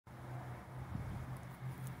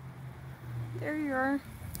There you are.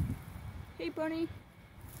 Hey, bunny.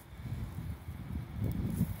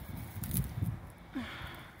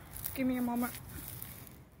 Give me a moment.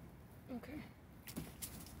 Okay.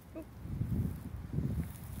 Oh.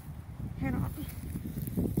 Hang on.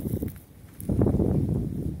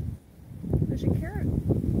 There's a carrot.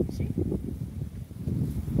 See?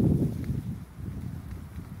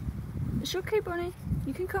 It's okay, bunny.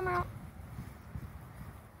 You can come out.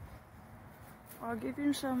 I'll give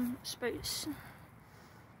you some space.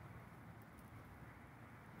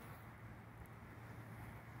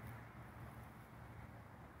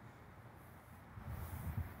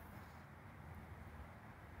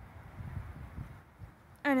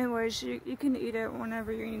 Anyways, you can eat it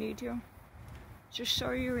whenever you need to. Just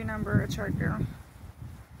so you remember it's right there.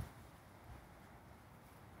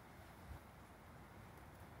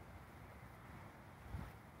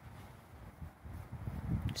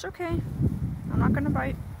 It's okay. I'm not gonna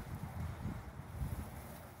bite.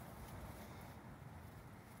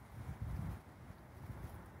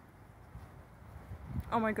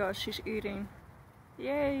 Oh my gosh, she's eating.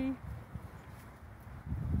 Yay!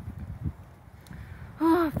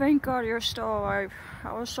 Oh, thank God you're still alive.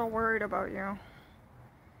 I was so worried about you.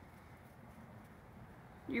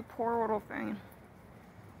 You poor little thing.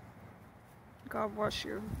 God bless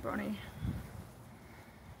you, bunny.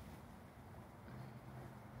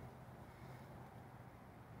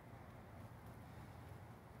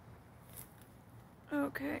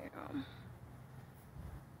 Okay,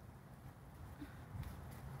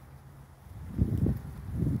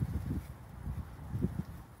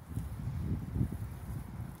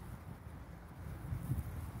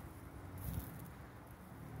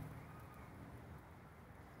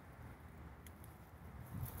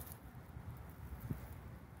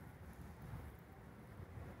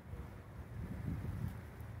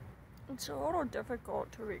 it's a little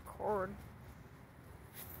difficult to record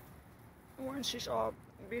when she's all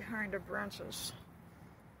behind the branches.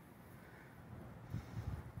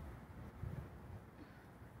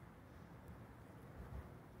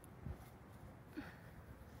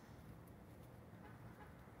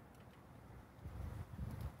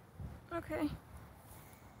 Okay.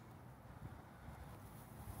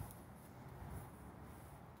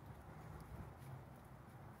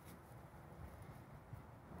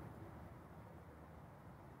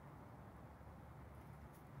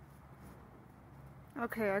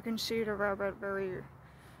 Okay, I can see the rabbit very,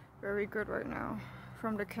 very good right now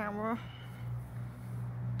from the camera.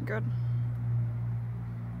 Good.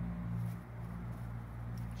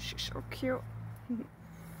 She's so cute.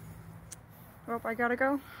 Well, I gotta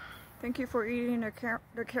go. Thank you for eating the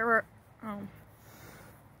carrot.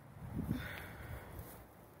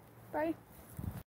 Bye.